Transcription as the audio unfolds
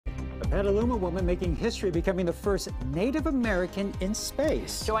Petaluma woman making history, becoming the first Native American in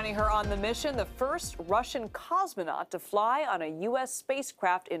space. Joining her on the mission, the first Russian cosmonaut to fly on a U.S.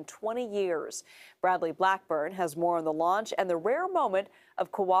 spacecraft in 20 years. Bradley Blackburn has more on the launch and the rare moment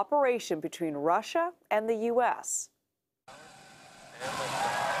of cooperation between Russia and the U.S.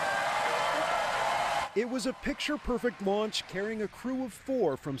 It was a picture-perfect launch carrying a crew of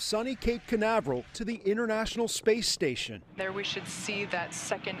 4 from sunny Cape Canaveral to the International Space Station. There we should see that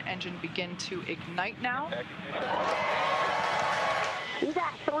second engine begin to ignite now. You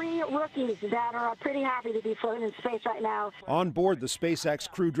got 3 rookies that are pretty happy to be floating in space right now. On board the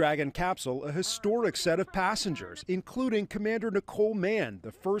SpaceX Crew Dragon capsule, a historic set of passengers, including Commander Nicole Mann,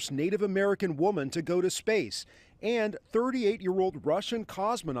 the first Native American woman to go to space, and 38-year-old Russian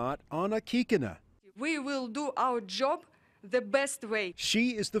cosmonaut Anna Kikina. We will do our job the best way. She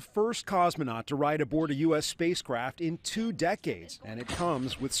is the first cosmonaut to ride aboard a U.S. spacecraft in 2 decades, and it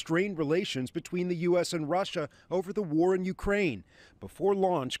comes with strained relations between the U.S. and Russia over the war in Ukraine. Before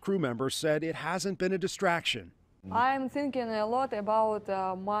launch, crew members said it hasn't been a distraction. I'm thinking a lot about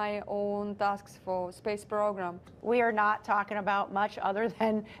my own tasks for space program. We are not talking about much other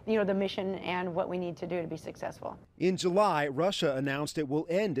than, the mission and what we need to do to be successful. In July, Russia announced it will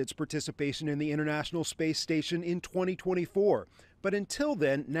end its participation in the International Space Station in 2024. But until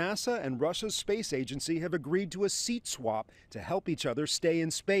then, NASA and Russia's space agency have agreed to a seat swap to help each other stay in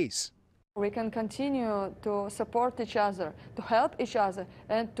space. We can continue to support each other, to help each other,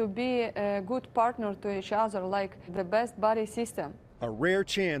 and to be a good partner to each other, like the best buddy system. A rare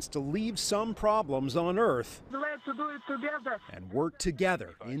chance to leave some problems on Earth Let's do it together. and work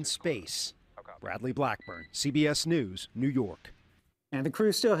together in space. Bradley Blackburn, CBS News, New York. And the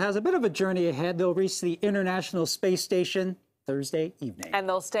crew still has a bit of a journey ahead. They'll reach the International Space Station Thursday evening. And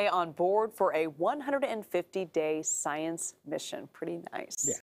they'll stay on board for a 150-day science mission. Pretty nice. Yeah.